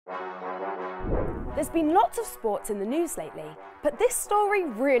There's been lots of sports in the news lately, but this story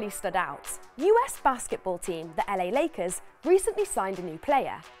really stood out. US basketball team, the LA Lakers, recently signed a new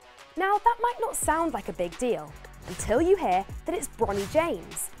player. Now, that might not sound like a big deal, until you hear that it's Bronny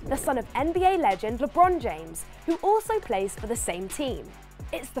James, the son of NBA legend LeBron James, who also plays for the same team.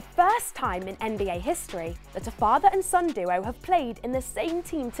 It's the first time in NBA history that a father and son duo have played in the same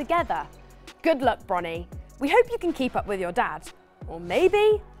team together. Good luck, Bronny. We hope you can keep up with your dad. Or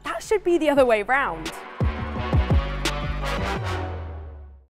maybe that should be the other way round.